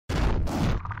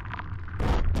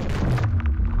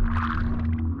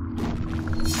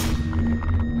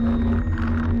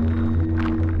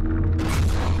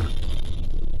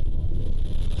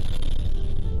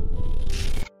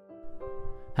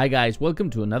Hi guys, welcome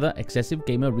to another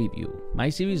XsvGamer review, my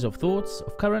series of thoughts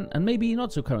of current and maybe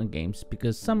not so current games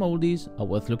because some oldies are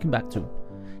worth looking back to.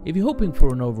 If you're hoping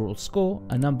for an overall score,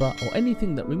 a number or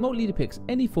anything that remotely depicts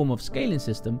any form of scaling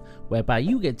system whereby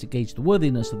you get to gauge the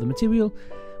worthiness of the material,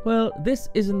 well, this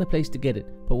isn't the place to get it,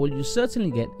 but what you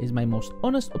certainly get is my most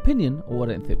honest opinion of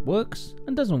what I think works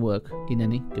and doesn't work in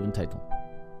any given title.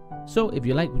 So if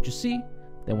you like what you see,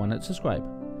 then why not subscribe?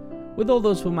 With all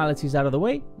those formalities out of the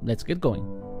way, let's get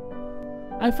going.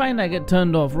 I find I get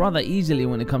turned off rather easily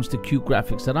when it comes to cute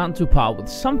graphics that aren't to par with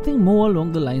something more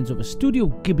along the lines of a Studio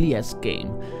Ghibli-esque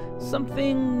game.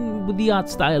 Something with the art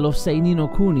style of say Ni no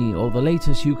Kuni or the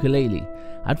latest Ukulele.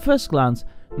 At first glance,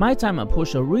 My Time at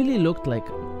Portia really looked like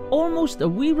almost a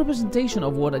wee representation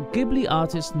of what a Ghibli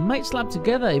artist might slap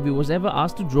together if he was ever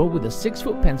asked to draw with a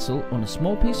 6-foot pencil on a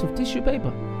small piece of tissue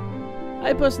paper.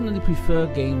 I personally prefer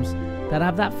games that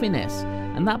have that finesse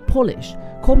and that polish.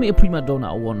 Call me a prima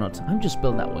donna or whatnot, I'm just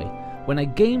built that way. When I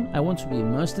game, I want to be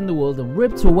immersed in the world and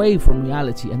ripped away from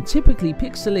reality, and typically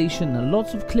pixelation and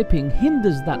lots of clipping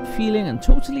hinders that feeling and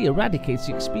totally eradicates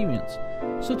the experience.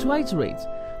 So to iterate,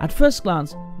 at first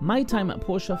glance, My Time at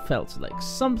Portia felt like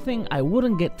something I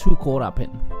wouldn't get too caught up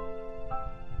in.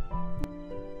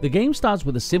 The game starts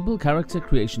with a simple character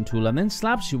creation tool and then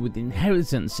slaps you with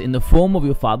inheritance in the form of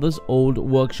your father's old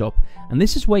workshop, and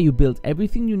this is where you build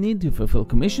everything you need to fulfill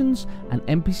commissions and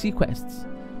NPC quests.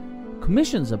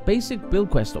 Commissions are basic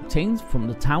build quests obtained from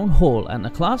the town hall and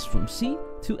a class from C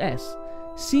to S.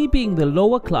 C being the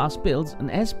lower class builds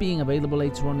and S being available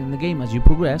later on in the game as you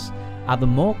progress are the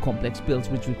more complex builds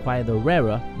which require the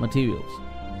rarer materials.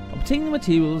 Obtaining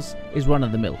materials is run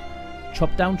of the mill.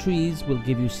 Chop down trees will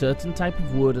give you certain type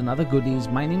of wood and other goodies,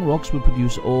 mining rocks will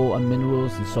produce ore and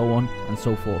minerals and so on and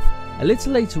so forth. A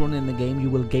little later on in the game you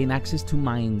will gain access to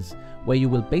mines, where you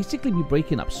will basically be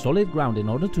breaking up solid ground in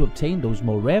order to obtain those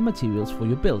more rare materials for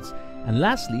your builds. And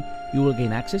lastly, you will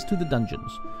gain access to the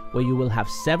dungeons, where you will have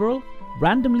several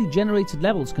randomly generated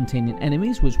levels containing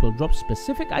enemies which will drop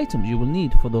specific items you will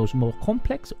need for those more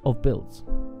complex of builds.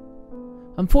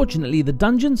 Unfortunately, the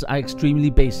dungeons are extremely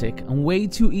basic and way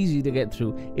too easy to get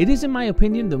through. It is in my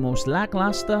opinion the most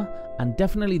lackluster and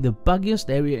definitely the buggiest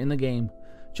area in the game.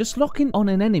 Just locking on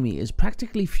an enemy is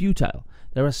practically futile.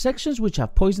 There are sections which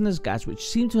have poisonous gas which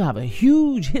seem to have a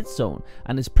huge hit zone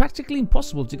and is practically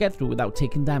impossible to get through without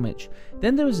taking damage.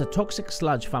 Then there is a toxic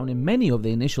sludge found in many of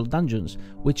the initial dungeons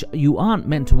which you aren't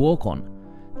meant to walk on.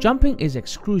 Jumping is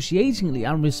excruciatingly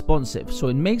unresponsive, so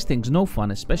it makes things no fun,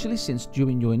 especially since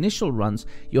during your initial runs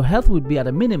your health would be at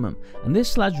a minimum, and this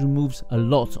sludge removes a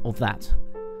lot of that.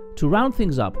 To round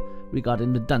things up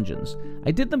regarding the dungeons,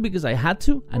 I did them because I had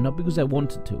to and not because I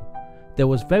wanted to. There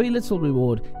was very little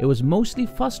reward, it was mostly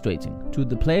frustrating due to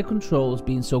the player controls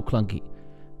being so clunky.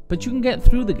 But you can get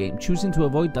through the game choosing to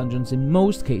avoid dungeons in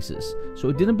most cases, so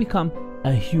it didn't become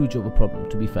a huge of a problem,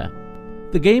 to be fair.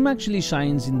 The game actually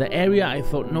shines in the area I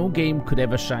thought no game could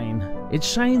ever shine. It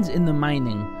shines in the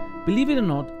mining. Believe it or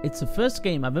not, it's the first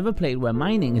game I've ever played where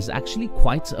mining is actually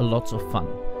quite a lot of fun.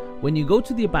 When you go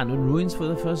to the abandoned ruins for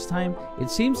the first time, it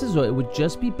seems as though it would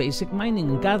just be basic mining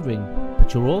and gathering,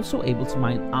 but you're also able to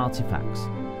mine artifacts.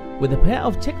 With a pair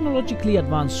of technologically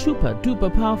advanced super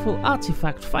duper powerful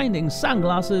artifact finding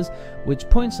sunglasses which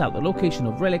points out the location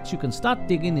of relics, you can start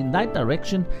digging in that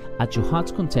direction at your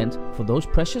heart's content for those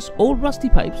precious old rusty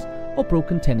pipes or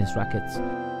broken tennis rackets.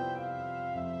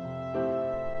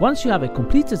 Once you have a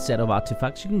completed set of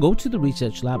artifacts, you can go to the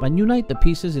research lab and unite the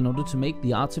pieces in order to make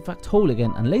the artifact whole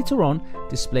again, and later on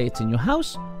display it in your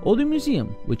house or the museum,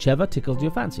 whichever tickles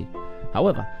your fancy.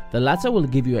 However, the latter will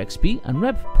give you XP and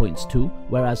rep points too,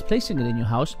 whereas placing it in your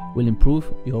house will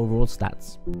improve your overall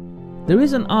stats. There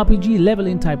is an RPG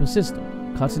leveling type of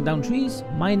system. Cutting down trees,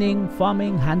 mining,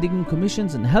 farming, handing in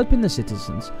commissions and helping the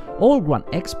citizens all grant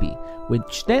XP,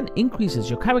 which then increases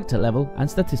your character level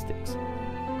and statistics.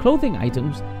 Clothing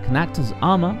items can act as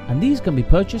armor, and these can be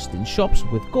purchased in shops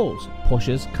with golds,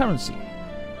 Portia's currency.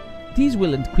 These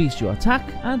will increase your attack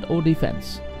and or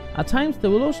defense. At times they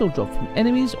will also drop from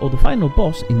enemies or the final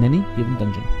boss in any given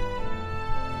dungeon.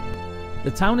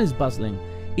 The town is bustling.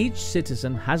 Each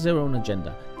citizen has their own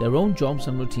agenda, their own jobs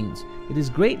and routines. It is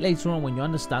great later on when you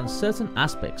understand certain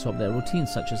aspects of their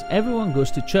routines, such as everyone goes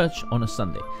to church on a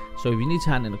Sunday. So if you need to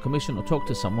hand in a commission or talk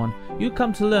to someone, you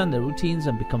come to learn their routines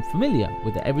and become familiar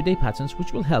with their everyday patterns,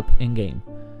 which will help in game.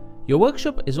 Your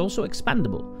workshop is also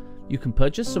expandable. You can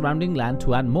purchase surrounding land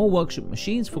to add more workshop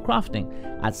machines for crafting,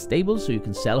 add stables so you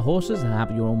can sell horses and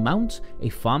have your own mount, a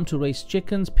farm to raise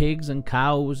chickens, pigs and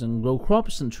cows and grow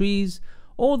crops and trees.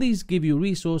 All these give you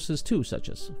resources too, such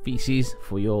as feces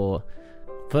for your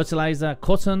fertilizer,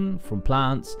 cotton from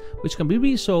plants, which can be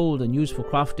resold and used for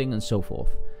crafting and so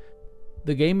forth.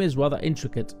 The game is rather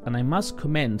intricate, and I must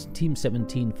commend Team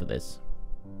 17 for this.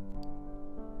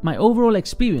 My overall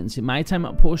experience in my time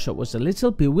at Portia was a little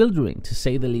bewildering, to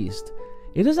say the least.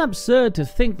 It is absurd to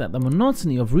think that the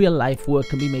monotony of real-life work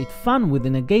can be made fun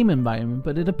within a game environment,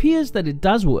 but it appears that it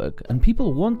does work, and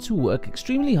people want to work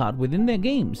extremely hard within their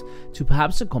games to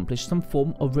perhaps accomplish some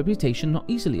form of reputation not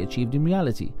easily achieved in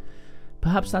reality.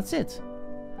 Perhaps that's it.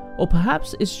 Or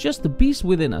perhaps it's just the beast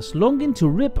within us longing to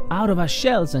rip out of our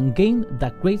shells and gain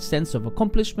that great sense of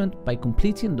accomplishment by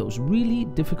completing those really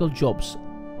difficult jobs.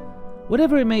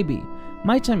 Whatever it may be,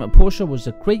 my time at Portia was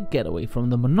a great getaway from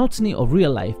the monotony of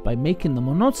real life by making the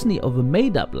monotony of a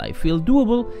made-up life feel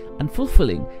doable and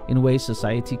fulfilling in ways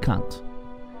society can't.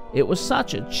 It was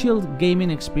such a chilled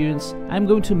gaming experience. I'm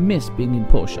going to miss being in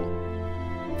Portia.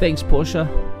 Thanks, Portia.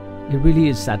 It really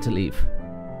is sad to leave.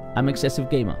 I'm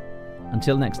XsvGamer.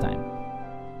 Until next time.